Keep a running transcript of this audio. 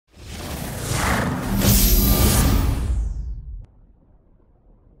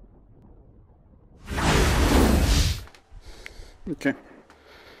Okay.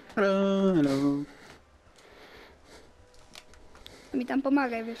 Hello, hello. Mi tam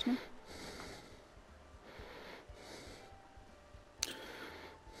pomagaj, wiesz, nie?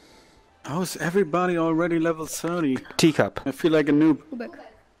 How's everybody already level 30? Teacup. I feel like a noob. Kubek.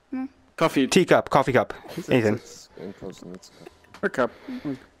 No. Coffee. Teacup. Coffee cup. Anything. It's getting close and it's Or cup.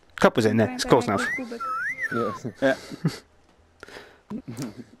 Cup was in there. It's close enough. Kubek. yeah.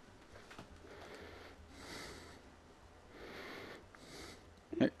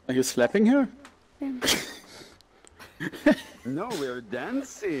 Yeah. Are you slapping her? Yeah. No, we're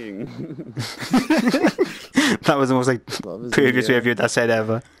dancing. That was the most like previous review that said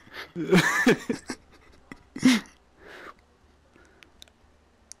ever.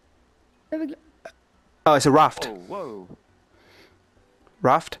 Oh, it's a raft. Oh, whoa.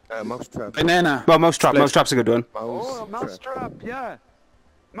 Raft? Mousetrap. Banana. Well, mousetrap. Mousetrap's a good one. Oh, a mousetrap, yeah.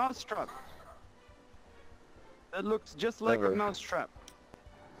 Mousetrap. That looks just like a Never. mousetrap.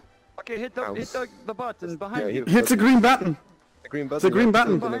 Okay, hit the button behind Yeah, you. Hit the green button. The green button. The green yeah.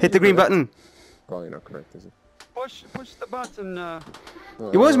 button. Hit the green button. Probably not correct, is it? Push the button.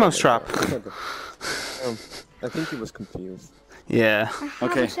 It was mousetrap. I think he was confused. Yeah. Aha,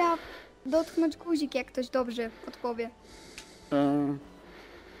 Okej. musiała dotknąć guzik, jak ktoś dobrze podpowie.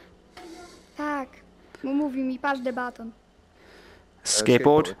 Tak, bo mówi mi, patrz de baton.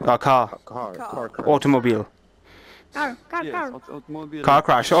 Skateboard. Oh, car. Car. Automobile. Car. Yes, automobile. Car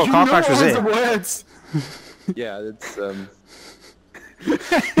crash. Oh, car crash was all it. the words. Yeah, it's I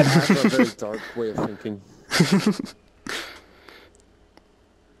have a very dark way of thinking.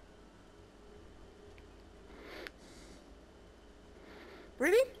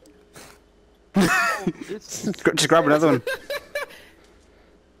 Really? Just grab another one.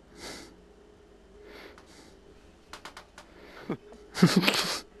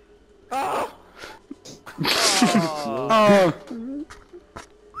 Oh.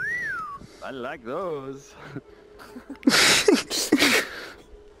 I like those.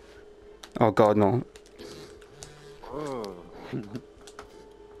 Oh God, no. Oh.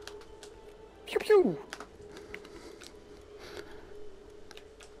 Pew pew.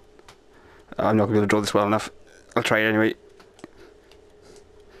 I'm not gonna be able to draw this well enough. I'll try it anyway.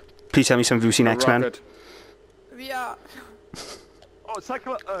 Please tell me some of you seen X-Men. Rocket. Yeah. Oh,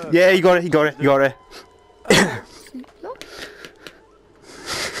 cycle. Yeah, you got it. You got it. You got it. No?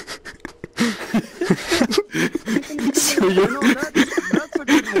 So you That's a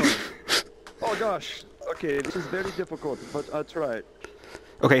good one. Oh gosh. Okay, this is very difficult, but I'll try it.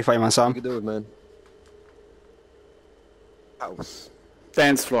 Okay, Fireman You Sam. can do it, man. House.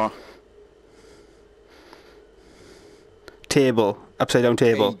 dance floor. Table. Upside down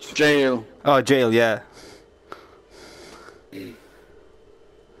table. Cage. Jail. Oh, jail, yeah.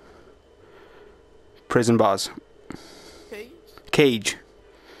 Prison bars. Okay. Cage.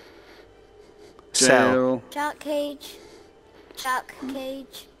 Cell. Jail. Shark cage. Shark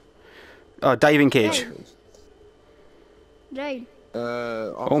cage. Oh, diving cage. Jail.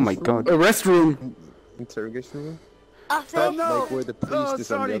 Oh my God. A restroom. Interrogation room? Office. Like where the priest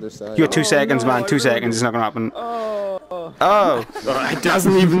is on the other side. You got 2 seconds, man. I 2 really- seconds. It's not gonna happen. Oh. Oh. Oh, it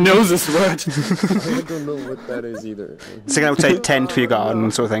doesn't even know this word. I don't know what that is either. It's like an outside tent for your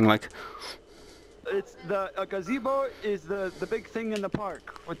garden sort of thing, like. It's a gazebo is the big thing in the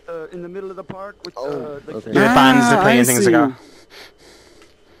park with the in the middle of the park with Oh, the okay. Yeah, bands that play I and things like that.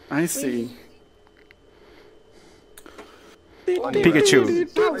 I see.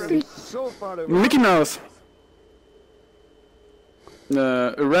 Pikachu. so far away. Mickey Mouse.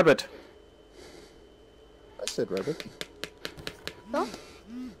 A rabbit. I said rabbit. Co?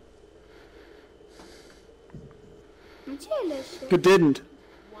 No dzielę się. You didn't.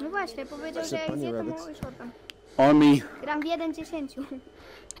 No właśnie, powiedział, że jak Panie zje, to Rabbit. mu już oddam. On me. Gram w 1-10.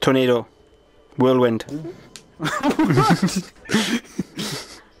 Tornado. Whirlwind.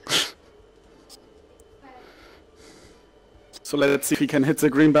 So let's see if he can hit the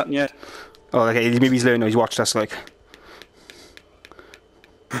green button yet. Oh, okay. Maybe he's learned. He's watched us, like.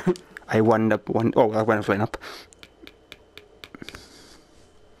 I wound up one. Oh, I went flying up.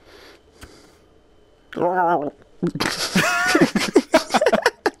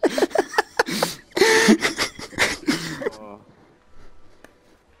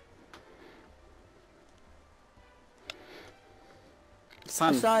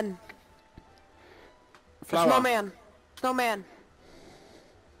 Sun. Sun. Flower. Snowman. Snowman.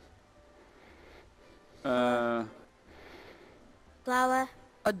 Flower.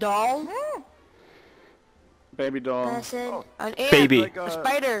 A doll. Baby doll. Person. An ant. Baby. Like A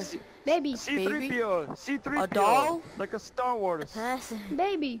spider. Baby. C3PO. C3PO. A doll? Like a Star Wars. Person.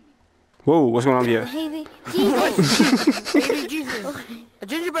 Baby. Whoa, what's going on here? Baby Jesus. Baby Jesus. A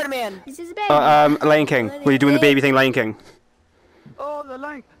gingerbread man. This is a baby. Lion King. Were you doing the baby thing, Lion King? Oh, the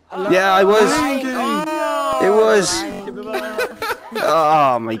line. Yeah, I was. Oh, It was. right.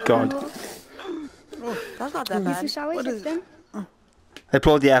 Oh my god. That's not that Nie bad. słyszałeś jak ten? I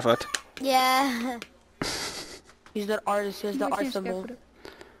applaud the effort. Yeah. He's the artist. He has the Było art ciężkie symbol. akurat.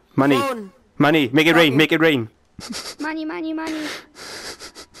 Money. Phone. Money. Make it rain. Make it rain. Money, money, money.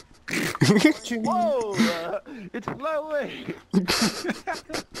 Whoa! It's fly away.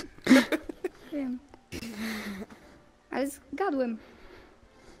 Wiem. Ale zgadłem.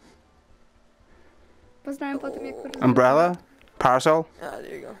 Poznałem po tym jak... Umbrella. Parasol. Ah,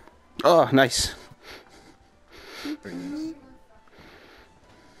 there you go. Oh, nice.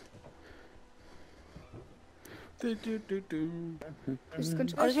 Już Oh,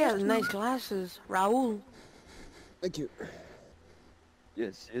 skończyłeś? he has nice glasses. Raul. Thank you.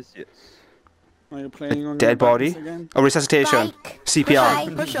 Yes, yes, yes. Are you playing on Dead your buttons body. again? Oh, resuscitation. Bike. CPR.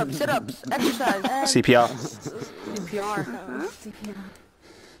 Bike. Push-ups, sit-ups, exercise. CPR. CPR.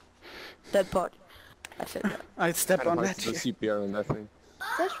 Dead body. I said that. I step on that. The CPR on that thing.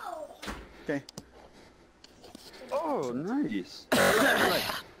 Chcesz? Okay. Oh, nice. I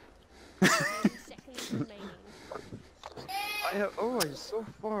have. Oh, he's so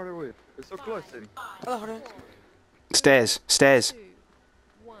far away. It's so close to me. Oh, there. Stairs. Stairs.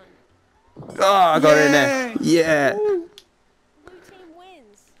 Oh, I got it in there. Yeah.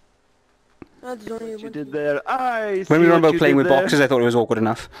 Oh, there's only You one. did there. I. When we see were what about you playing did with there. boxes, I thought it was awkward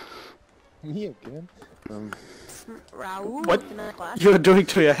enough. Me again. Raul. What? Can I flash? You're doing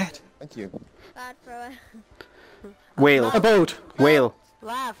to your head. Thank you. Bad thrower. Whale. A boat. Whale.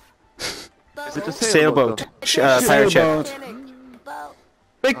 Laugh. Is it a Sailboat. sailboat? Pirate ship. Sailboat. Boat.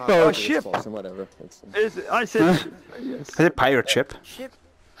 Big Oh, boat. ship. It's awesome, whatever. It's, Is it, I said. Yes. Is it pirate ship? Ship.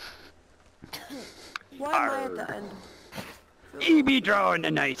 Why am I at the end? He be drawing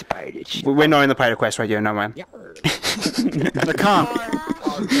a nice pirate ship. We're not in the pirate quest right here, no man. The car.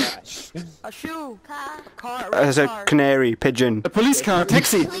 oh gosh. A shoe. Car. A car. There's a car. canary, pigeon. The police car.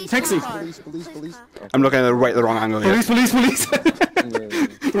 Taxi. Taxi. Police. I'm looking at the wrong angle here. Police. Police.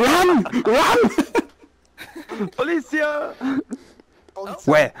 Run! Run! Policia!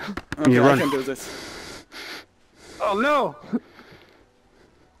 Where? Okay, You I run. can do this. Oh no!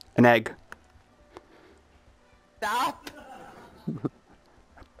 An egg. Stop.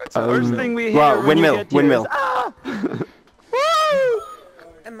 That's the first thing we hear. Wow, when windmill, you get here windmill. is, "Ah!"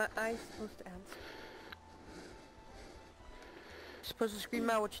 Am I supposed to answer? Supposed to scream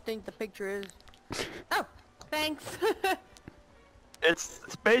out what you think the picture is. Oh, thanks. It's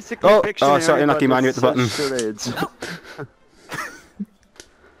basically Oh, Pictionary, sorry, but Lucky Man, you're at the button. it's charades.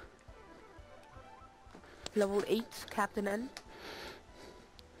 Level 8, Captain N.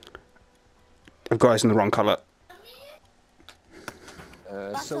 I've got us in the wrong colour.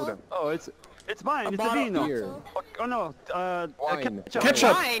 Soda. Oh, it's mine. It's a bottle- vino. Beer. Oh no, Wine. ketchup.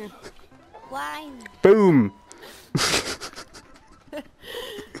 Ketchup. Wine. Wine. Boom!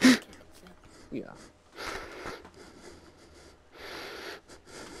 Yeah.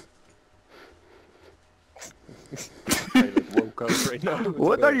 I like woke up right now. It's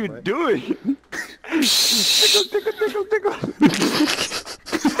What are you bad, doing? tickle.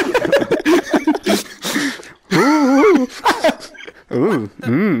 Ooh,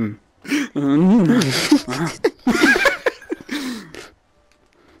 mmm.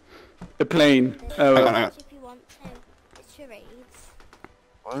 A plane. Hang on, hang on. If you want to. It's charades.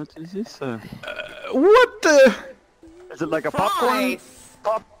 What is this? What the? Is it like a popcorn?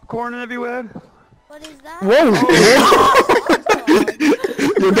 Popcorn everywhere? What is that? Whoa!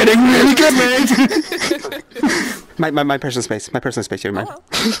 You're getting really good, mate. My personal space. My personal space here, man. Oh.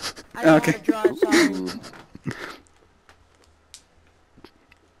 I don't Okay. want to draw, sorry.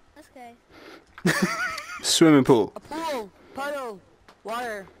 That's okay. Swimming pool. A pool, puddle,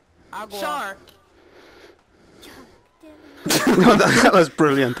 water, agua. Shark. No, that was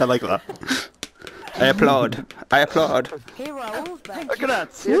brilliant. I like that. I applaud. I applaud. Hey, Raul's back.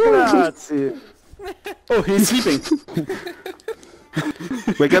 Grazie. Oh, he's sleeping.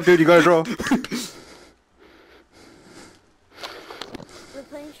 Wake up, dude. You gotta draw. We're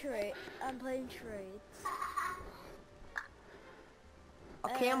playing charades. I'm playing charades. A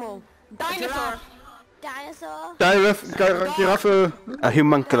camel. Dinosaur. Dinosaur. Giraffe. A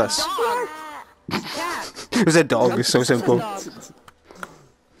homunculus. Dog. Cat. It was a dog. It's so simple. Dog.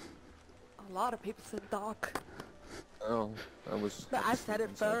 A lot of people said dog. Oh, I was. But I said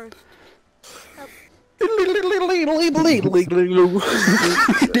it first.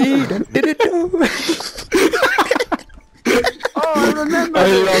 Oh, I remember.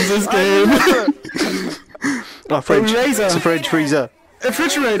 Alonso this game. Oh, fridge. Eraser. It's a fridge freezer. A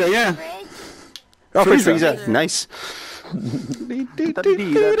refrigerator, yeah. Oh, fridge Freezer. freezer. Nice. Oh,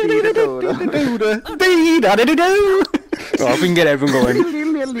 Oh, if we can get everyone going.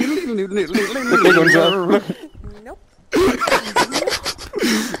 Big ones up. Look. Nope.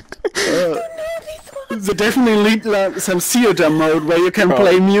 So definitely need like some theater mode where you can Oh,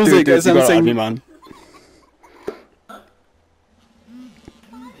 play music dude, or you gotta have something. me, man.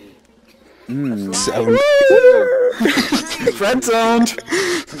 Sound. Friend zoned.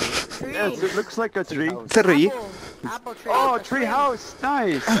 Yes, it looks like a tree. 3. Apple tree. Oh, tree house.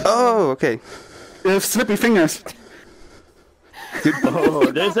 Nice. Oh, okay. You have slippy fingers.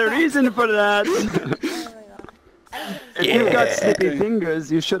 Oh, there's a reason for that. If you've got slippy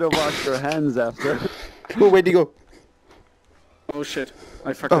fingers, you should have washed your hands after. Oh, where'd he go? Oh shit.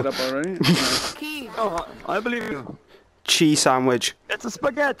 I fucked it up already. Key. Oh, I believe you. Cheese sandwich. It's a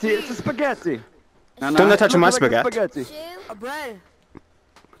spaghetti. It's a spaghetti. And Don't I- touch my Looks like a spaghetti. spaghetti. A bread.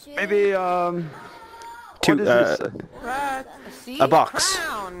 Maybe Two, what is this? Bread. See? A box.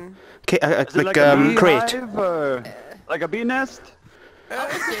 Crown. Okay, Is it like a crate. beehive or like a bee nest?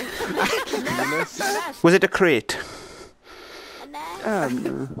 Was it a crate?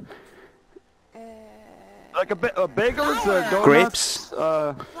 Like a bagels or donuts? Grapes?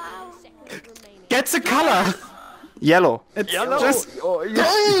 Get the color. Yellow. It's Yellow? just Oh,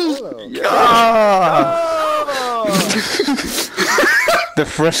 yeah. Ah! Oh! The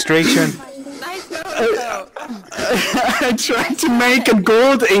frustration. Nice though. I tried to make a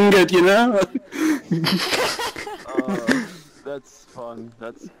gold ingot, you know. That's fun.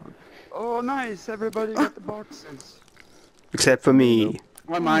 That's fun. Oh, nice. Everybody got the boxes. Except for me.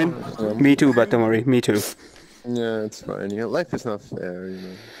 Why mine? Me too, but don't worry. Me too. Yeah, it's fine. You know, life is not fair, you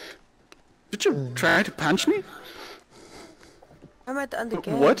know. Did you try to punch me? I'm at the end of the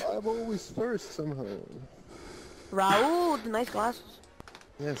game. What? I'm always first somehow. Raoul, the nice glasses.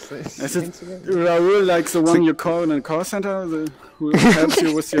 Yes, Is it Raoul like the one you call in a call center who helps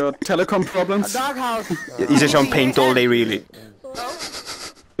you with your telecom A problems? doghouse. He's just on paint all day, really.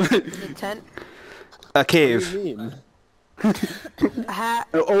 The tent. A cave. mean? A hat.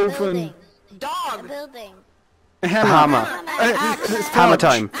 An oven. Building. A Dog. building. A A hammer. hammer. It's Hammer forge.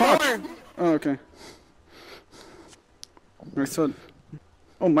 time. Hammer. Oh, okay. I thought.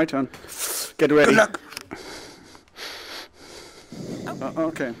 Oh, my turn. Get ready. Good luck.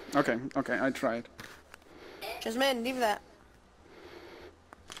 Okay, okay, okay. I tried. Jasmine, leave that.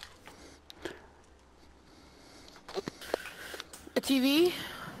 A TV.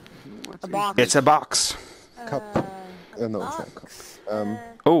 A box. It's a box. Cup. No, it's not a cup.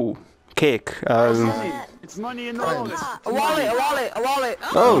 Oh, cake. It's money in the wallet. A wallet. A wallet. A wallet.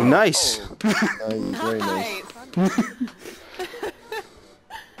 Oh, nice. Very nice.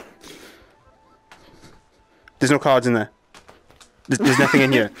 There's no cards in there. There's nothing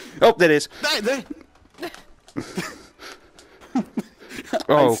in here. Oh, there is. I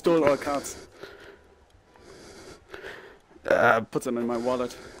Oh, stole all cards. Put them in my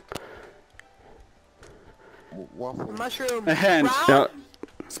wallet. Waffle. Mushroom. A hand. Brown. no,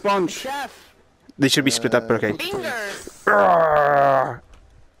 Sponge. Chef. they should be split up, but okay. Fingers. Arrgh.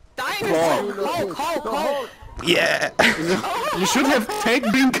 Dinosaur. Hulk. Yeah. You should have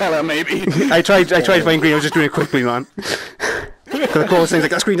taken green color, maybe. I tried to find green. I was just doing it quickly, man. Because the close things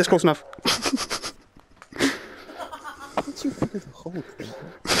like that's green. That's close enough. How did you figure the Hulk?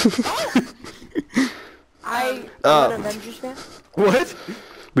 I'm an Avengers fan. What?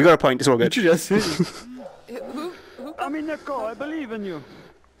 We got a point. It's all good. Did you just say? I mean, Nico, I believe in you.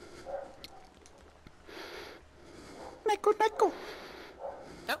 Neko.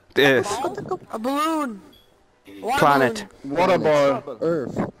 Earth. A balloon. Water Planet. balloon. Water ball.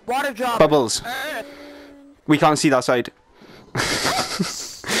 Earth. Water drop. Bubbles. We can't see that side.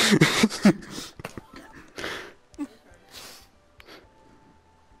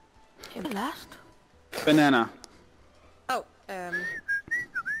 Last. Banana. Oh,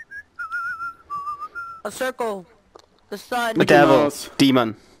 a circle. The sun. The devil. Mouse.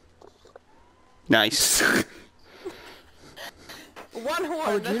 Demon. Nice. One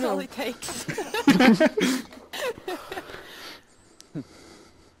horn. That's all it takes.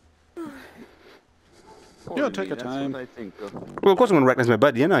 Yeah, take your That's time. what I think of. Well, of course I'm gonna recognize my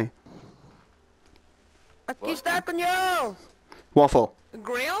buddy, didn't I? Aquí está coño. Waffle. A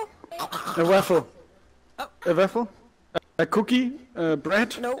grill. A waffle. A waffle. A cookie.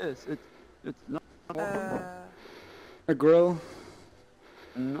 Bread. Nope. Yes, it's not. A grill.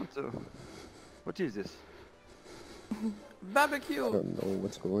 Not so. What is this? I Barbecue. don't know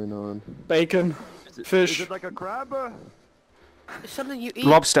what's going on. Bacon. Is it, Fish. Is it like a crab? It's something you eat.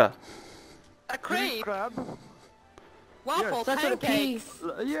 Lobster. A crepe. Crab. Waffle. Yes. Pancakes.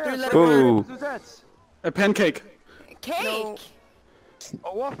 Yeah. Three-letter Ooh. Suzettes. A pancake. Cake. No.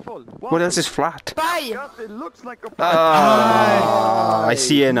 A waffle. What else is flat? Pie. Yes, it looks like a pie. Ah, I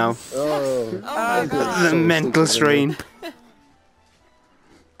see it now. Oh. Oh my god. The mental strain.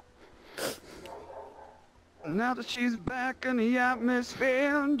 Now that she's back in the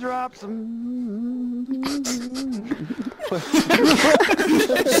atmosphere and drops some.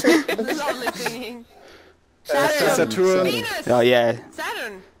 Lovely singing. Saturn. Venus. Oh yeah.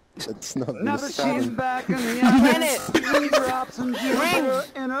 Saturn. It's not Now that Saturn. she's back in the Planet. atmosphere and drops some Jupiter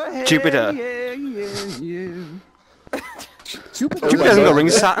in her head. Jupiter. Yeah, yeah, yeah. Jupiter. Jupiter hasn't got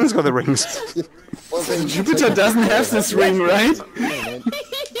rings. Saturn's got the rings. Well, then Jupiter doesn't have this ring, right? Maybe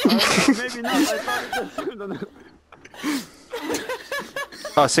not. I thought it was.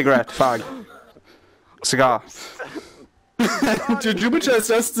 Oh, cigarette. Fag. Cigar. To Jupiter is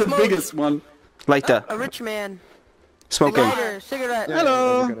just the biggest one. Lighter. A rich man. Smoking. Lighter. Cigarette.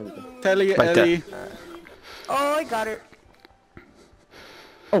 Hello. Telly Like that. Ellie. Oh, I got it.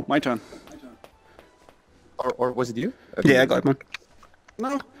 Oh, my turn. Or was it you? Yeah, I got it, man.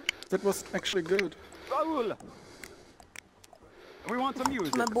 No, that was actually good. Raoul. We want some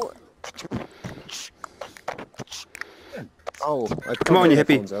music. My boy. Oh, I Come on, you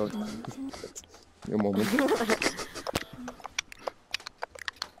hippie. headphones out. A moment.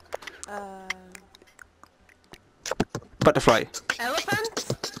 Butterfly. Elephant.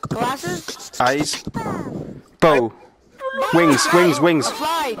 Glasses. Eyes. Bow. Wings. Wings. Wings. A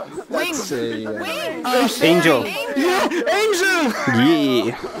fly. Wings. Say, Wings. Angel. Angel!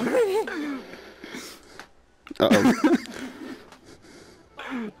 Yeah. Uh-oh.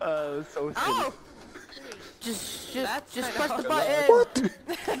 So silly. Oh. Just press the button.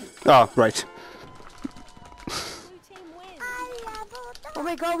 Oh, right. Oh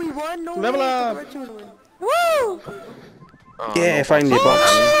my god, we won. No Level way. up. Woo! Yeah, finally a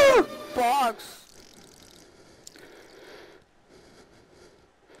box. Box.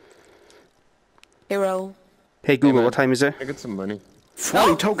 Hero. Hey Google, what time is it? I got some money.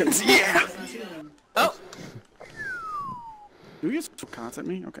 40 tokens, yeah! Oh. Do you throw cards at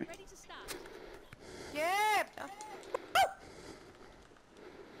me? Okay. Yeah.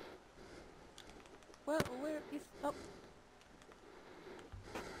 Where is? Oh.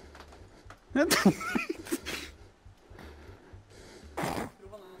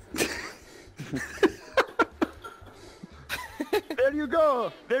 There you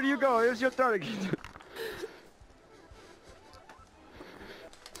go. There you go. Here's your target.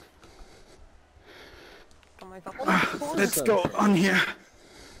 Oh my god. Let's go on here.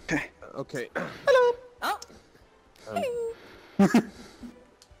 Okay. Okay. Oh.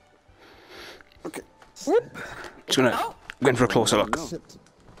 Okay. Just gonna go in for a closer look. Shit.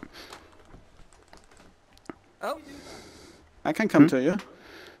 Oh. I can come to you.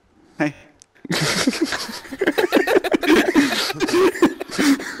 Hey.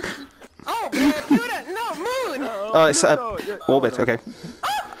 Oh, Barracuda. No, moon. Oh, it's orbit. Okay.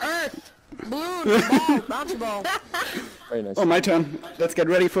 Earth. Balloon. Ball. Bouncy ball. Very nice. Oh, my turn. Let's get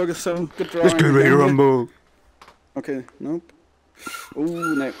ready for some good drawing. Let's get ready to rumble. Okay, nope.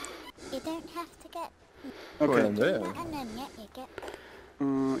 Ooh, no. You don't have to get Okay. Around there. and then yet you get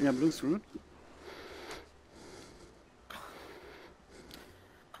Yeah, blue's root.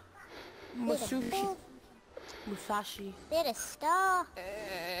 Musashi. Musashi. bit of star.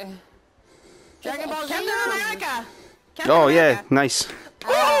 Dragon Ball Z. Captain America. Oh yeah, nice.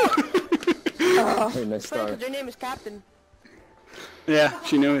 Very nice star. Their name is Captain. Yeah,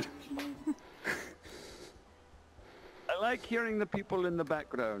 she knew it. I like hearing the people in the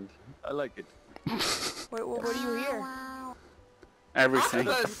background. I like it. What do you hear? Wow. Everything.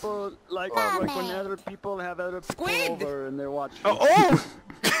 People like when other people have other people Squid! over and they're watching. Oh!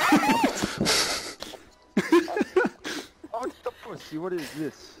 Octopus, what is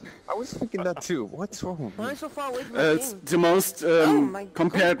this? I was thinking that too. What's wrong? Why am I so far away from Oh! the It's game? the most my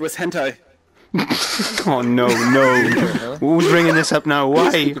compared with hentai. Oh no, no. Who's bringing this up now? Why?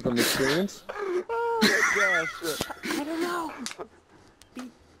 Speaking from experience. Oh my gosh. I don't know.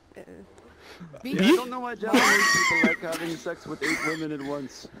 I don't know why Japanese people like having sex with 8 women at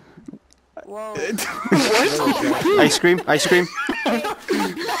once. Whoa. Ice cream, ice cream.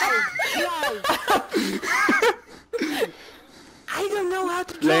 I don't know how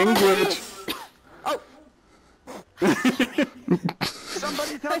to draw. Language. Oh.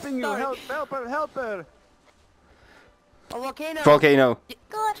 Somebody's helping you. Sorry. Help her, help her. A volcano. Volcano.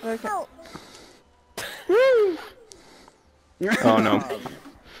 Good help. Oh no.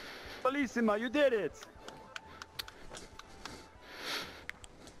 Bellissima, you did it.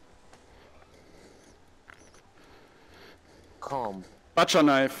 Calm. Butcher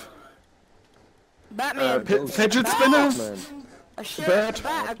knife. Batman. Fidget spinners. Man. A shirt. bat. A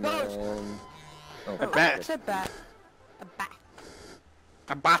bat. A ghost. Man. Oh, A bat. It's a bat. A bat.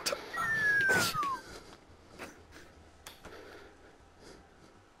 A bat.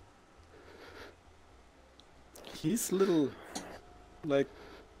 He's little, like,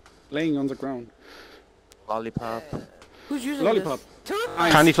 laying on the ground. Lollipop. Who's using Lollipop. this? Tooth?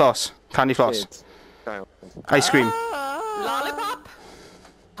 Ice. Candy floss. Candy floss. Kids. Child. Ice cream. Lollipop?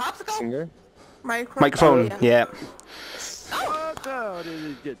 Popsicle? Singer. Microphone. Oh, Yeah. What? How did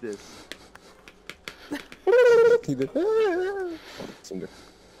he get this? Singer.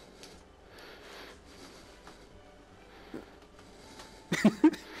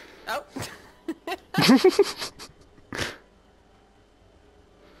 Oh.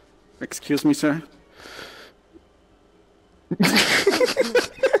 Excuse me, sir.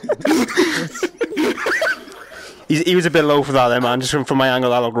 He was a bit low for that there, man. Just from my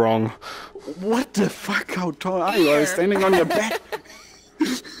angle, that looked wrong. What the fuck? How tall are you? Are you standing on your bed?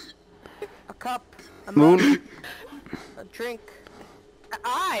 A cup. A Moon. A drink. An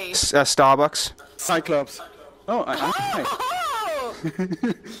eye. Starbucks. Cyclops. Oh, I. Oh!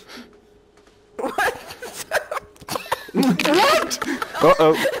 What?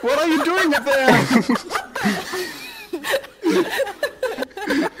 Uh-oh. What are you doing up there?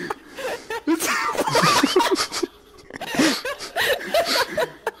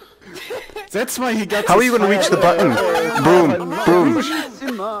 That's why he got. How are you going to reach the button? Boom. Boom.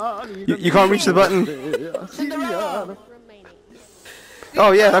 You can't reach the button. Cinderella.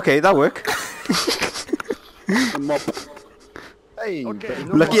 Oh, yeah. Okay, that'll work. The mop. Hey, Okay.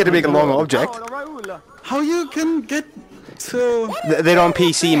 Lucky you had to make a long object. Raul. How you can get to? They're on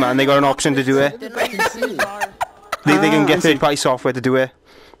PC, man. They got an option to do it. Didn't I see bar? They can I get see. third-party software to do it.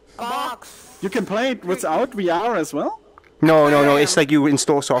 Box. You can play it without VR as well. No. It's like you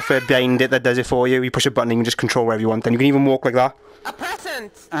install software behind it that does it for you. You push a button and you can just control wherever you want. Then you can even walk like that. A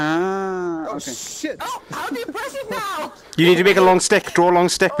present. Ah, okay. shit. Oh, how do you press it now? You need to make a long stick. Draw a long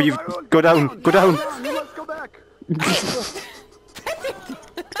stick, but you go down. Go down. You must go back.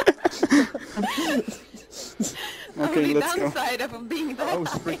 Okay, let's go. Downside of being that I was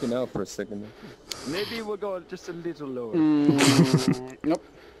high. freaking out for a second. Maybe we'll go just a little lower. Nope.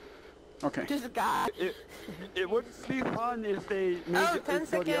 Okay. Just a guy. It would be fun if they made Oh, it 10 go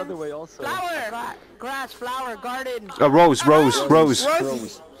seconds. the other way also. Flower. Grass, flower, garden. A rose. Rose.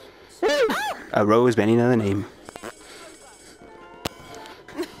 A rose, by any other name.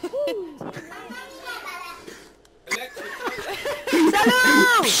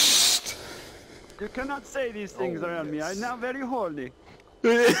 You cannot say these things around me. I'm now very horny.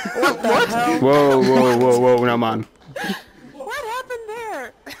 Whoa, now, man. What happened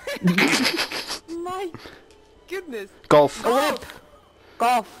there? My goodness. Golf.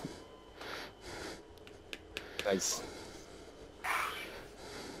 Golf. Nice.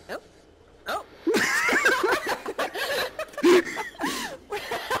 Oh.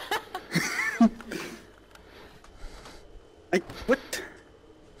 What?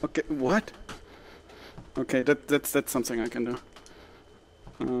 Okay, what? Okay, that's something I can do.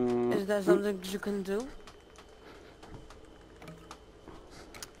 Is that something you can do?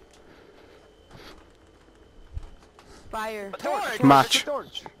 Fire. Torch. Match.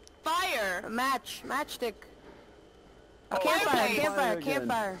 Torch. Fire. A match. Matchstick. A Oh, campfire. okay. Campfire. Fire again.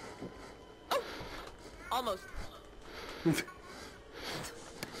 Campfire. Oh. Almost.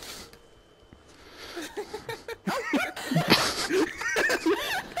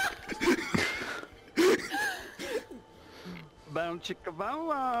 Bow chicka bow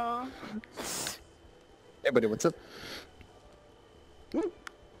wow. Hey, buddy, what's up?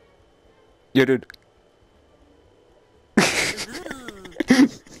 Yo, dude.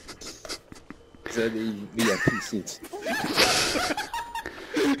 Is that the VIP seats?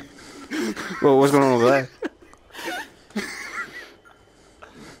 Whoa, what's going on over there?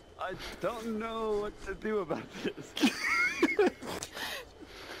 I don't know what to do about this.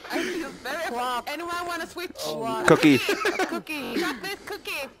 I feel very. Anyone want to switch? Cookie. Cookie. Chocolate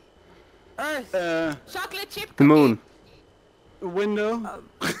cookie. Earth. Chocolate chip cookie. The moon. Window.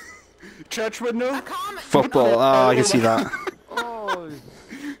 Church window. A comet. Football. Oh, I can see that. Oh,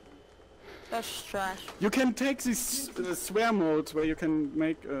 That's trash. You can take these swear modes where you can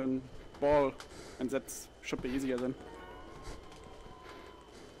make a ball, and that should be easier then.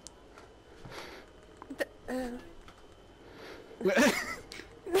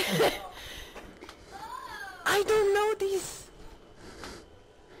 I don't know these.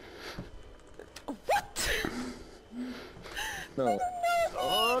 What? No.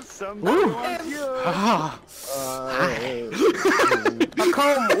 oh, somebody wants you. Ah, A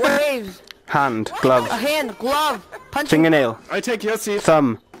comb, waves, Hand, glove, a hand, glove, punching. fingernail, I take your seat.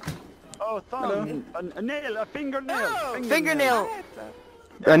 thumb, Oh, thumb. A nail, a fingernail. Oh, fingernail.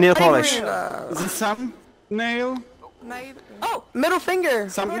 nail polish, The thumb nail. Oh, middle finger.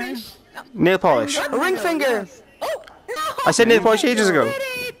 Thumbnail. nail polish. A ring finger. Oh, no. I said nail polish ages ago.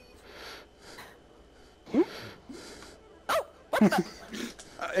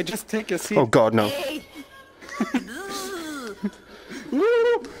 I just take your seat. Oh god, no. Hey.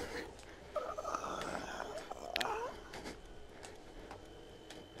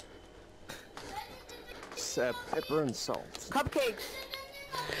 Pepper and salt. Cupcakes.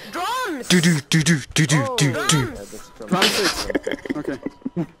 Drums. Do do do do do do do do. Drums. Drumsticks. Okay.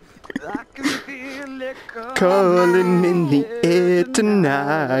 I can feel it Calling in the air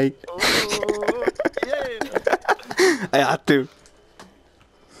tonight. Oh, yeah. I had to.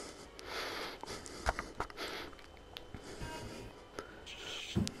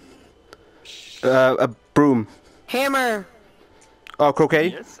 A broom. Hammer. Oh, croquet.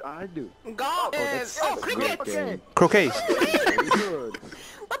 Yes, I do. Golf. Oh, cricket. Okay. Croquet. Very good.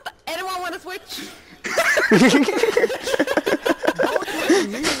 What the? Anyone want to switch?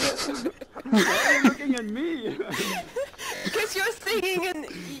 Why are you looking at me? Because you're singing and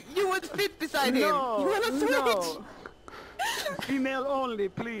you would fit beside him. You No, want to switch? no. Female only,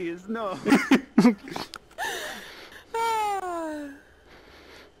 please. No. Ah.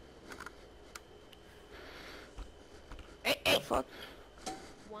 Hey, fuck.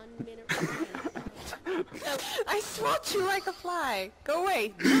 1 minute. I swat you like a fly. Go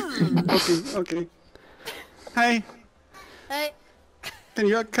away. Okay. Hey, Hey. can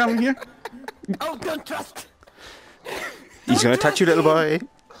you come here? Oh, don't trust. He's gonna touch you, little boy.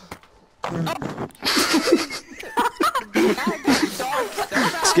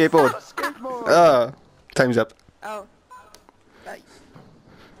 Skateboard. Skateboard. Oh, time's up. Oh.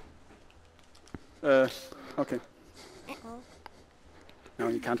 Okay. No,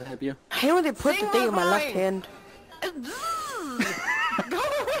 you can't help you. I only put the thing in my left hand.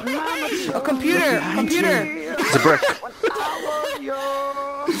 A computer. Computer. It's a brick.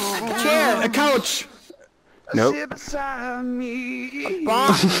 A chair. A couch. Nope. Sit beside me.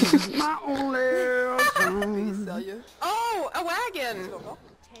 Bomb. My only Oh, a wagon. 10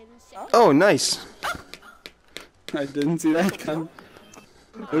 seconds. Oh, nice. I didn't see that come.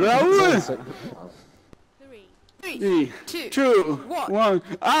 Raoul! 3. 3, 2. 2, One. 1.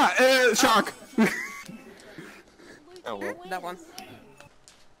 Ah, shark! Oh, well. That one.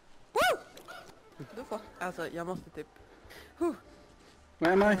 Woo! Alltså, jag måste typ...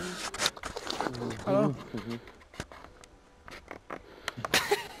 Where am I? Hello?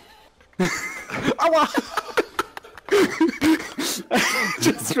 Aua!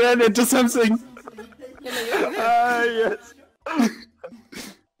 Just ran into something. yes.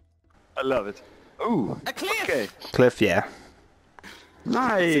 I love it. Ooh. A cliff! Okay. Cliff, yeah.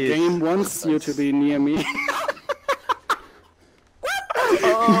 Nice. The game wants you to be near me.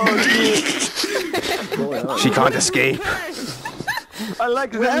 She can't escape. I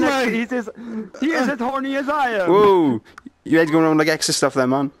like Where am that. I? He is as horny as I am. Whoa. You had going around like extra stuff there,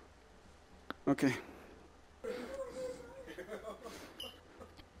 man. Okay.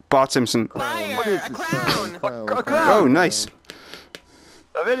 Bart Simpson. Fire! A crown! A crown. Oh, nice.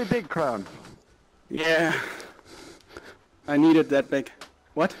 A very big crown. Yeah. I needed that big.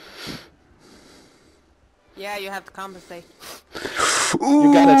 What? Yeah, you have to compensate.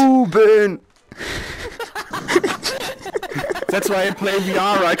 Ooh, got it. burn. That's why I play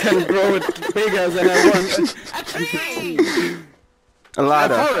VR. I can grow it bigger than I want. A tree! A A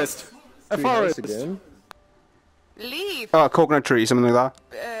ladder. forest. A Nice forest. again. Leaf! Oh, a coconut tree, something like that.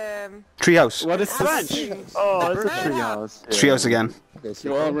 Treehouse. What is French. this? Oh, it's a treehouse. Yeah. Treehouse again. Okay, so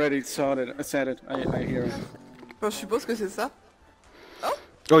You already saw it. I said it. I hear it. Je suppose que c'est ça.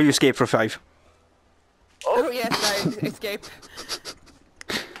 Oh, you escaped for 5. Oh, yes, I escape.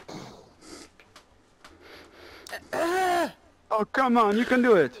 Oh, come on, you can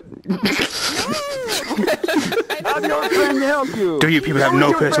do it. Have your friend help you. Do you people have no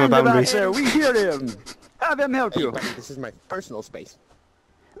Your personal friend back boundaries? there, we hear him. Have him help you. this is my personal space.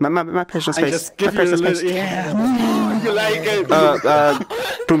 My personal I space. just My give you a personal little. space. Yeah. You like it?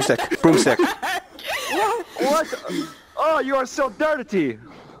 Broomstick. Broomstick. What? Oh, you are so dirty.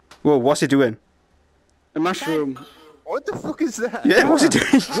 Whoa, what's he doing? A mushroom. What the fuck is that? Yeah, what's he doing?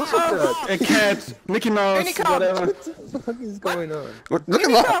 Look at that. A cat. Mickey Mouse. Unicorn. Whatever. What the fuck is going on? What? Look at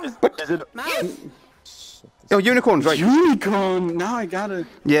that. What? Is it? Mouse! Oh, unicorns, right. Unicorn. Now I got it.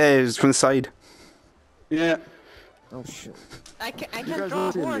 Yeah, it's from the side. Yeah. Oh shit. I guys can draw a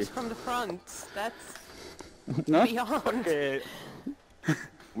won't see me. horse from the front. That's... No? Beyond. Okay.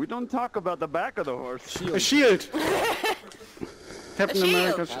 We don't talk about the back of the horse. A shield! Captain A shield.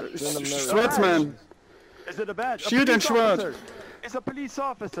 America. Captain America. Swordsman. Is it a badge? Shield a and police sword. officer. It's a police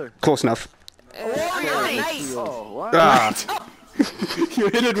officer. Close enough. Nice. Oh, what? Ah, You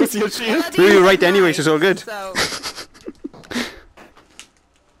hit it with your shield. we were right anyway, so it's all good. So,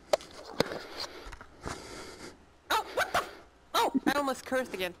 oh, what the? Oh, I almost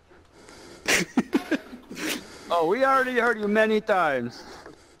cursed again. Oh, we already heard you many times.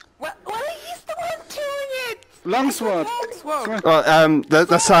 Well, he's the one doing it. Longsword. Longsword.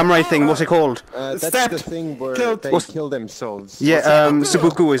 The samurai thing, what's it called? That's Stabbed. the thing where Killed. they What's- kill themselves. Yeah,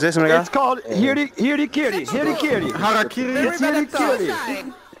 Subuku, is it? Something like It's that? called Hirikiri. Hirikiri. Harakiri. It's Hirikiri.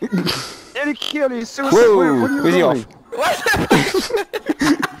 Suicide. Hirikiri. Suicide. Whoa, Where are you where's he going?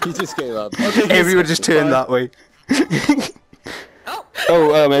 off? He just gave up. Everyone just turned that way. Oh.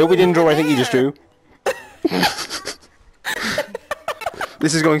 Oh, I hope we didn't draw what I think you just drew.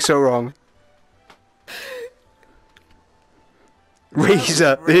 This is going so wrong.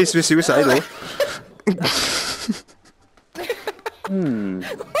 Razor, this is suicidal.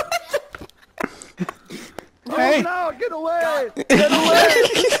 Hey! No, get away! Get away!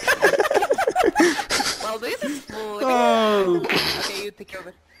 Well, this is smooth. Oh! Okay, you take care of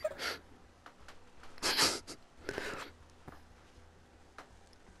it.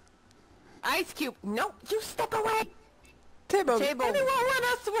 Ice Cube. No, you step away. Table. Anyone want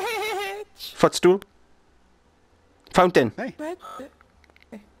a switch? Footstool. Fountain. What?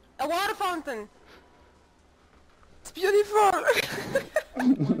 A water fountain. It's beautiful.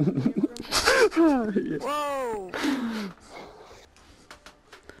 Whoa.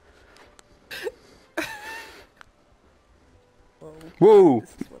 Whoa.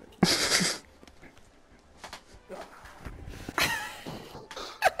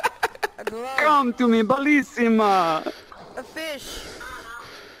 A glove. Come to me, bellissima! A fish.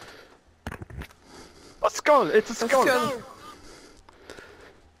 A skull! It's a skull! Go.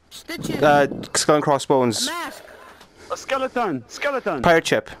 Stitches. Skull and crossbones. Mask. A skeleton! Skeleton! Pirate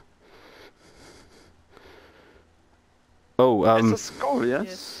ship. Oh, It's a skull,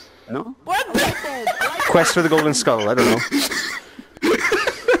 yes? No? What? A Quest for the Golden Skull, I don't know.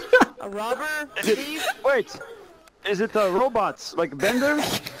 robber. Is it, Thief. wait! Is it robots? Like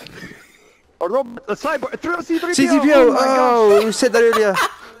benders? A robot? A cyber? A C-3PO! CCPO! Oh my god! Oh, you said that earlier.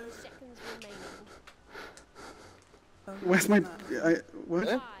 Where's my...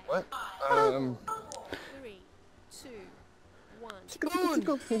 what? What? 3, 2, 1. Spoon.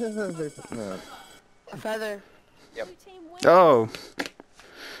 A feather. Blue team wins. Oh.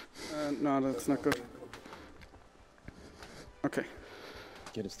 No, that's not good. Okay.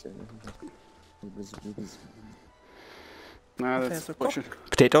 Get his turn. Nah, that's bullshit.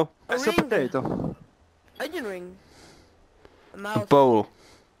 Potato. A It's a ring. potato. Onion ring. A A mouse. bowl.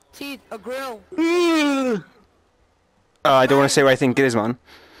 Teeth. A grill. I don't want to say what I think it is, man.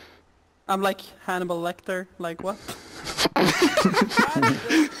 I'm like Hannibal Lecter, like what?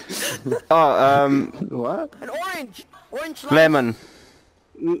 What? An orange. Orange slice. Lemon.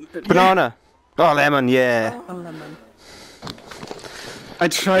 Banana. Oh, lemon, yeah. A lemon. I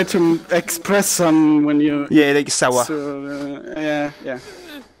try to express some when you... Yeah, like sour. So, yeah.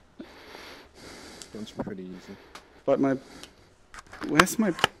 That's pretty easy. But my... Where's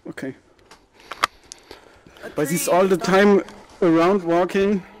my... Okay. A But he's tree. all the time around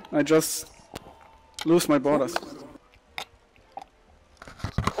walking, I just lose my borders.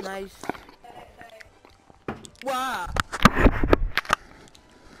 Nice. Wow.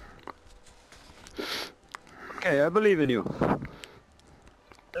 Okay, I believe in you.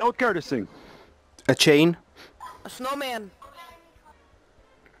 No courtesy. A chain. A snowman.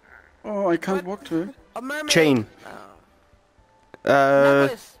 Oh, I can't walk to it. A mermaid. Chain.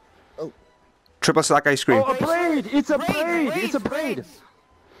 Necklace. Triple stack ice cream. Oh, a braid! It's a braid! It's a braid! braids.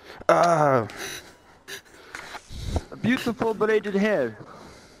 Ah. A beautiful braided hair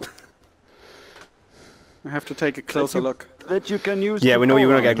I have to take a closer look. that you can use. Yeah, to we know you're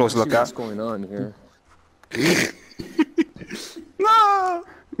fall gonna get a on. closer look See what's at. going on here. No!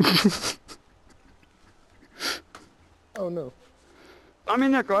 Oh no. I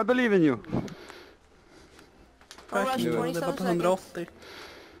mean, Neko, I believe in you. I'll rush Det 27 var på seconds. 180.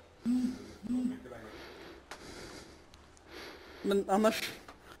 Men annars,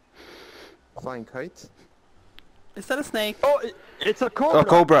 Flying kite. is that a snake? Oh, it's a cobra. A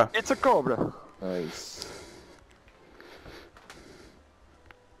cobra. It's a cobra. Nice.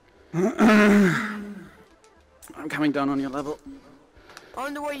 I'm coming down on your level. I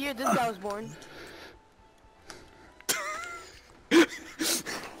wonder what year this guy was born.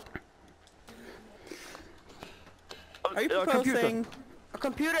 Are you computer. proposing? A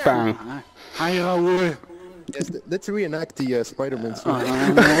computer. Bang. Hi, Raoul. Yes, let's reenact the Spider-Man scene.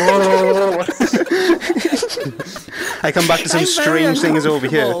 Oh. I come back to some I'm very strange things over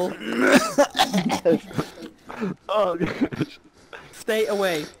here. uncomfortable. Oh, Stay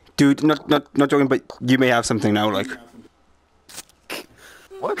away. Dude, not joking, but you may have something now, like.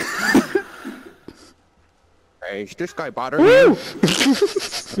 what? Hey, is this guy bothering you?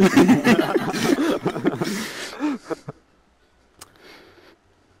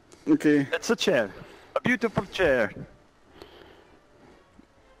 Okay. It's a chair. A beautiful chair.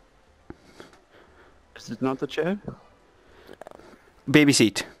 Is it not a chair? Baby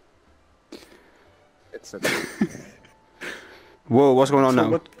seat. It's a... Whoa, what's going on So now?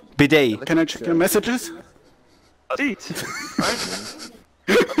 what- Bidet. Can I check your messages? A seat. Right?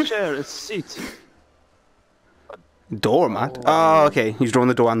 A chair is seat. Doormat? Oh, okay. He's drawing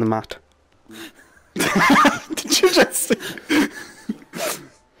the door and the mat. Did you just say?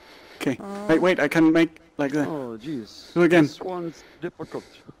 Okay. Wait, I can make like that. Oh, jeez. Do again. This one's difficult.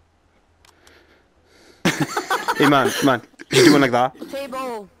 Hey, man. You're doing like that?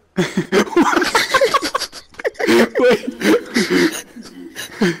 Table. Wait.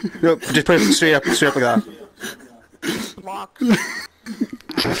 No, just put it straight up like that. Blocks.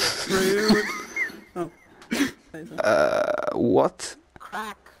 Rude. What?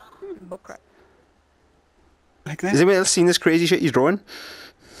 Crack. Book crack. Like Has that? anyone else seen this crazy shit he's drawing?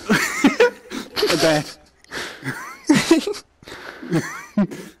 A bed.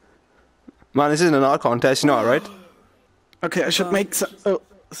 Man, this isn't an art contest, you know, right? Okay, I should make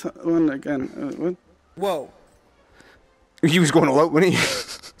one again. What? Whoa. He was going all out, wasn't he?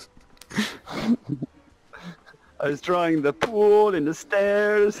 I was drawing the pool and the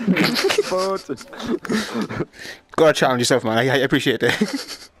stairs and the boat. Gotta challenge yourself, man. I appreciate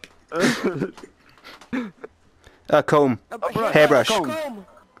it. Comb. Upright. Hairbrush. Comb.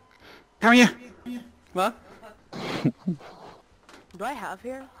 Come here. What? Do I have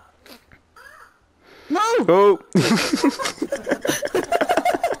here? No. Oh.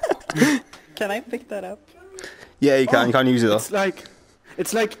 Can I pick that up? Yeah, you can. You can't use it though.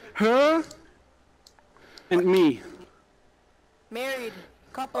 It's like her and me. Married.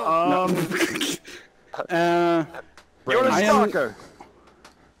 Couple. You're a I am- stalker.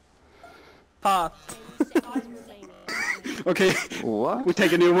 Hot. Okay, What? we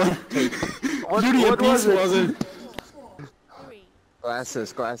take a new one. What, Beauty and what was Beast it? was it?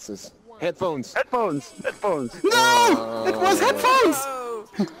 Glasses. Headphones. Headphones. No! It was headphones! Oh.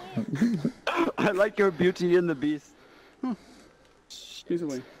 I like your Beauty and the Beast. He's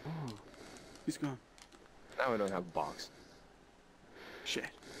away. He's gone. Now I don't have a box. Shit.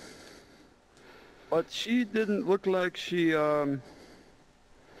 But she didn't look like she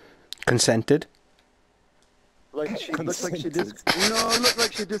Consented. looked like she looked like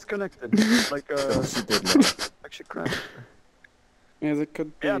she disconnected. Like No, she did not. like she crashed. Yes, it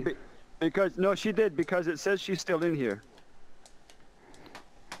could be. Yeah, because no, she did because it says she's still in here.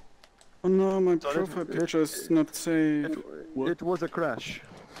 Oh no, my So profile it- picture is not saved. What? It was a crash.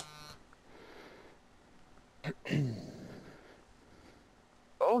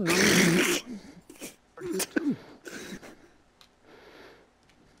 Oh no.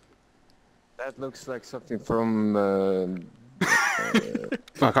 That looks like something from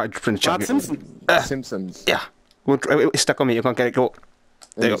I can't print the Bart chat. Simpson. Simpsons. Yeah. It's stuck on me. You can't get it. Go. Let me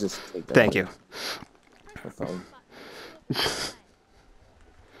There you go. just take that Thank one. you. No problem.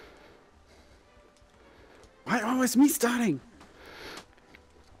 Why always me starting?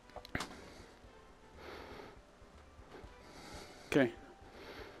 Okay.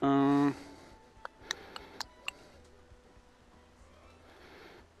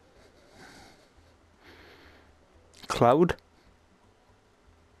 Cloud.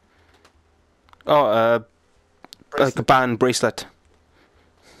 Oh, like a band bracelet.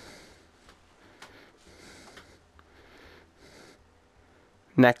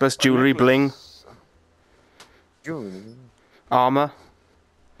 Necklace, jewelry, bling, Jewelry. armor.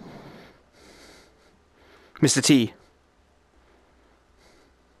 Mr. T.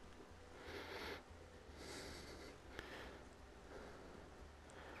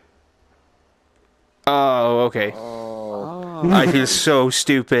 Oh, okay. Oh. I feel so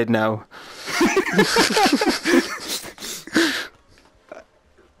stupid now.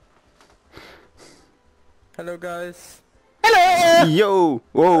 Hello, guys. Yo!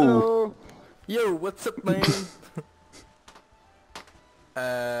 Whoa! Yo, what's up, man?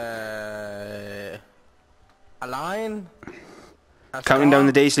 A line? A Counting scar? down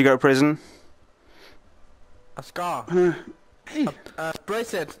the days to go to prison. A scar? Hey, A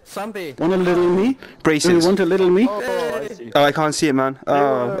brace it, zombie. Want a little me? Braces. Do you want a little me? Oh, I see. Oh, I can't see it, man.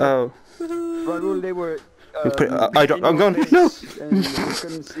 Oh. Raoul, they were. I don't. I'm going. No. And you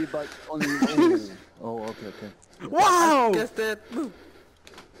couldn't see, but only. Oh, okay. Wow! Guessed it. Woo.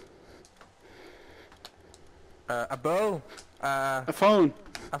 A bow. A phone.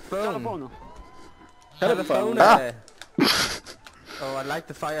 A phone. Telephone. Telephone. Ah. Oh, I like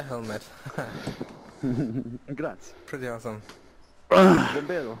the fire helmet. Grazie. Pretty awesome.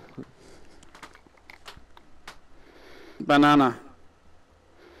 Bombero. Banana.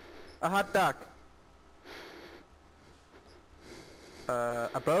 A hot dog.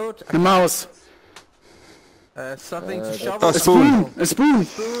 A boat. A mouse. Something to shovel. A A spoon. spoon. A spoon.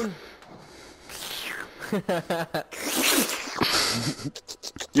 Spoon.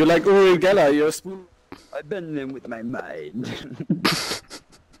 You're like Uri Geller. You're a spoon. I've been in with my mind.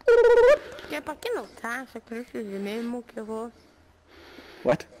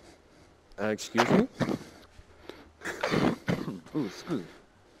 What? Excuse me? Ooh, excuse.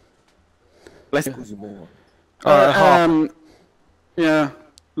 Let's. Excuse more. Harp. Yeah,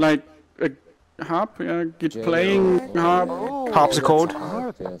 like a harp. Yeah, playing harp. Harpsichord.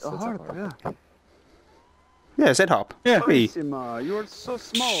 Harp, yes, A that's a harp, harp. yeah. Yeah, I said harp. Yeah. Me. Sima, you're so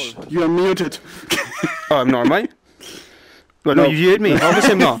small. You are muted. Oh, I'm not, am I? Well, no, you heard me.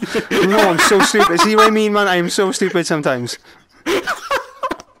 Obviously I'm not. No, I'm so stupid. See what I mean, man? I am so stupid sometimes.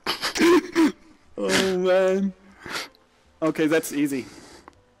 Oh man. Okay, that's easy.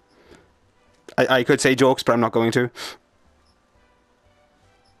 I could say jokes, but I'm not going to.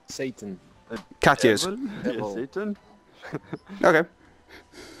 Satan. Cat ears. Devil? Yes, Satan. Okay.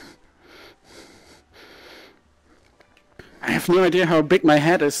 I have no idea how big my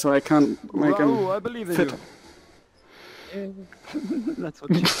head is, so I can't make Raoul, him I believe in fit. you. That's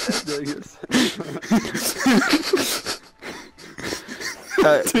what you said, I guess.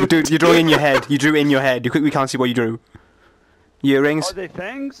 Dude, you drew in your head. You drew in your head. We can't see what you drew. Earrings. Are they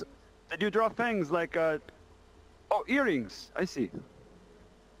fangs? Did you draw fangs like oh, earrings? I see.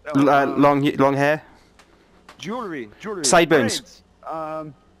 Long hair. Jewelry. Sideburns. Braids.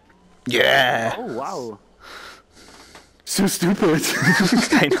 Yeah. Oh wow. So stupid.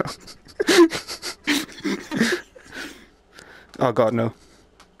 I know. Oh god, no.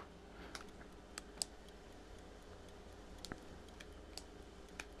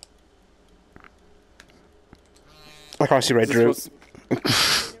 I can't see red This Drew. was-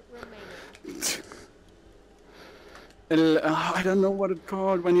 I don't know what it's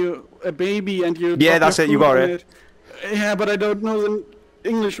called when you're a baby and you. Yeah, drop that's your it, you food got on it. Yeah, but I don't know the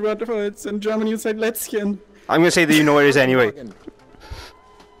English word for it. In German you say Lätzchen. I'm gonna say that you know what it is anyway.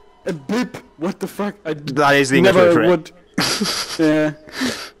 A bib. What the fuck? I That is the English never word for it. would. Yeah.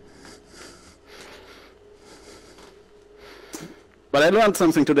 But I learned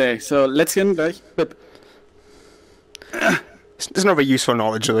something today, so Lätzchen gleich bib. It's not very useful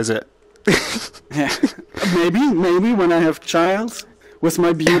knowledge, though, is it? Yeah. Maybe when I have child with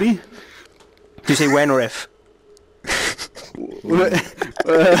my beauty. Do you say when or if?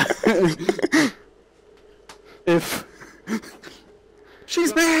 If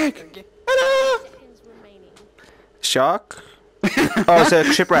she's back. Hello. Shark? Oh, it's a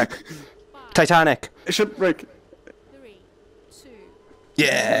shipwreck. Titanic. Shipwreck.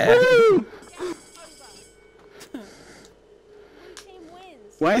 Yeah.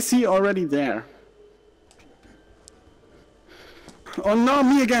 Why is he already there? Oh no,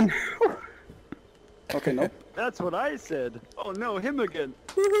 me again. Okay, no. That's what I said. Oh no, him again.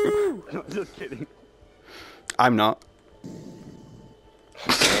 Woohoo! No, just kidding. I'm not.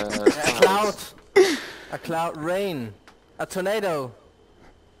 A cloud. A cloud rain. A tornado.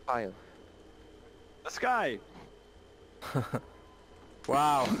 Fire. The sky.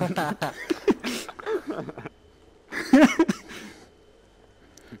 Wow.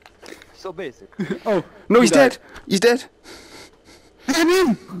 So basic. Oh No, he's he died. dead. He's dead.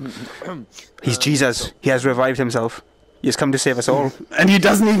 He's Jesus. He has revived himself. He has come to save us all. And he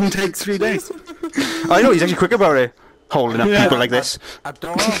doesn't even take 3 days. I know, he's actually quick about it. Holding up Yeah. people like this. A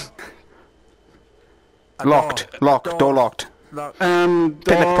door. A Locked. door. Locked. Door locked. Locked.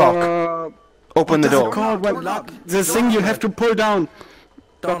 Picnic park. Open the What's it door. called? The thing you have to pull down.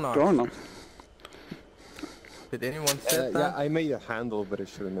 Door knob. Doorknob. Did anyone set Yeah, that? I made a handle, but I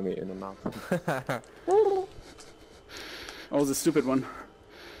shouldn't have made it a map. Oh, the stupid one.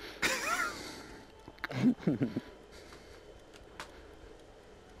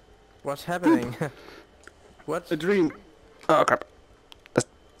 What's happening? What? A dream. Oh crap.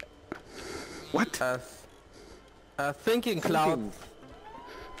 What? A thinking cloud.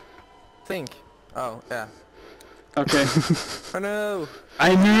 Think. Oh, yeah. Okay. Oh no.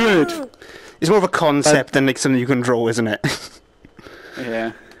 I knew it! It's more of a concept than like something you can draw, isn't it?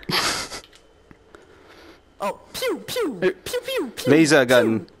 Yeah. Oh, pew pew pew pew pew. Laser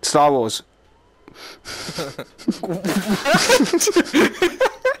gun. Star Wars.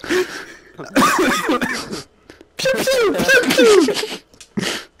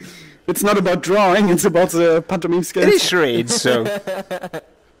 It's not about drawing, it's about the pantomime skills. It is charades, so.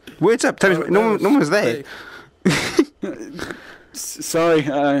 Words up. Tell me, no one was there. Sorry,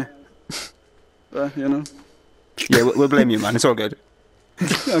 you know. Yeah, we'll blame you, man. It's all good.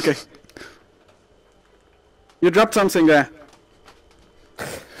 Okay. You dropped something there.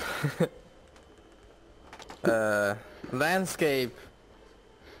 Landscape.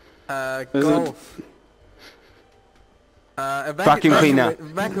 Is Golf. A Vacuum cleaner.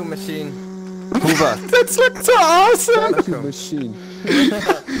 Vacuum machine. Hoover. That looks so awesome! Vacuum machine.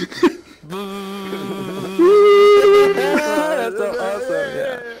 That's so awesome,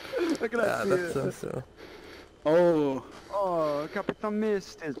 yeah. Look at that. Yeah, that's so. Oh. Oh, Captain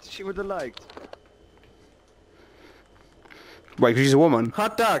missed it. She would have liked. Wait, 'cause she's a woman.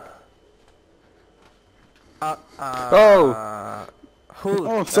 Hot dog. Oh. Who?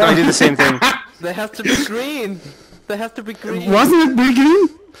 Oh, I sorry. did the same thing. They have to be green. They have to be green. Wasn't it green?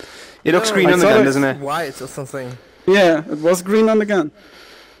 It looks No, green I on the saw gun, it. doesn't it? White or something. Yeah, it was green on the gun.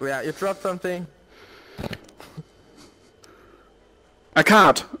 Yeah, you dropped something. A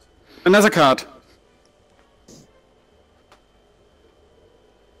card. Another card.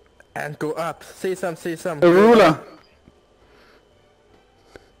 And go up. See some. A ruler.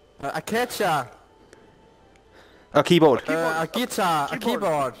 A catcher. A keyboard. A guitar. A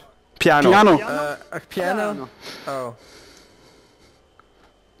keyboard. Piano. Piano. A piano. Oh.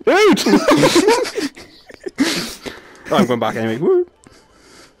 Wait! Oh, I'm going back anyway. Woo.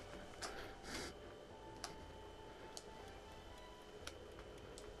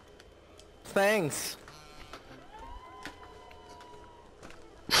 Thanks.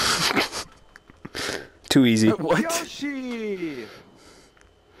 Too easy. Yoshi!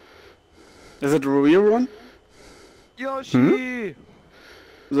 Is it a real one? Yoshi!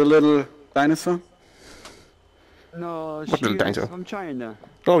 The little dinosaur? No, she little is dinosaur? from China.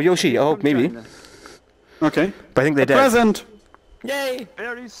 Oh, Yoshi. Oh, From maybe. China. Okay. But I think they're A dead. present! Yay!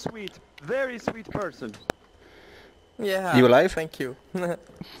 Very sweet person. Yeah. You alive? Thank you.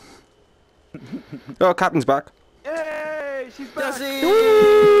 Oh, Captain's back. Yay! She's back!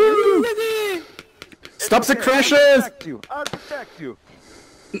 Yay! Stop the Okay, crashes! I'll protect you.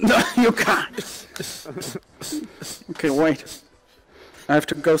 No, you can't! Okay, wait. I have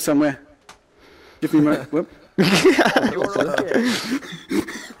to go somewhere. Give me my... Whoop. You're okay.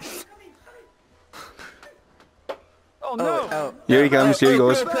 Oh no! Oh. Here he comes. Here he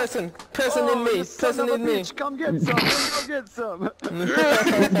goes. Oh, person in me. You son Person of a in me. bitch, come get some! Come get some!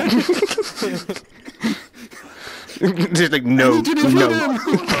 Just like no. No, not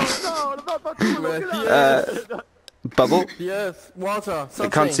look at that. Bubble. Yes. Water. Something. I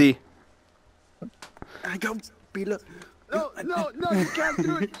can't see. I go below. No, you can't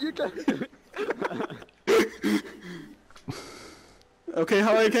do it! You can't do it! Okay,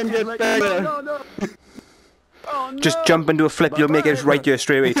 how I can get Like, back there? no! Oh no! Just jump into a flip. You'll make it right here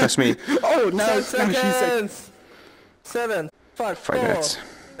straight away. Trust me. Oh, now 10 she's like... seconds. 7, 5, 4. 5 minutes.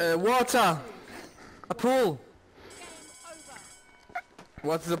 Water. A pool.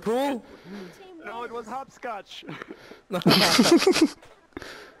 What's the pool? No, it was hopscotch.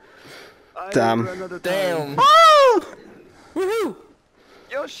 Damn. Damn. Woohoo!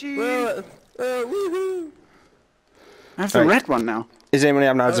 Yoshi! Woohoo! I have the Right. red one now. Is anyone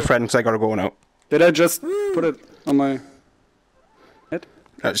have now as a friend? Because I gotta go now. Did I just put it on my head?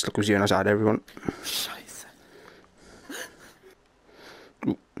 I just look who's here and I add everyone. Scheiße.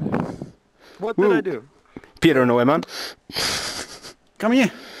 What did I do? Peter, no way, man. Come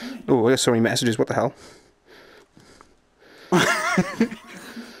here. Oh, I got so many messages. What the hell?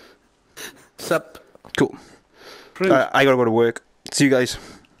 Sup. Cool. Print. I gotta go to work. See you guys.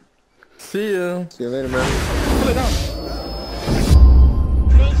 See you. See you later, man. Pull it up.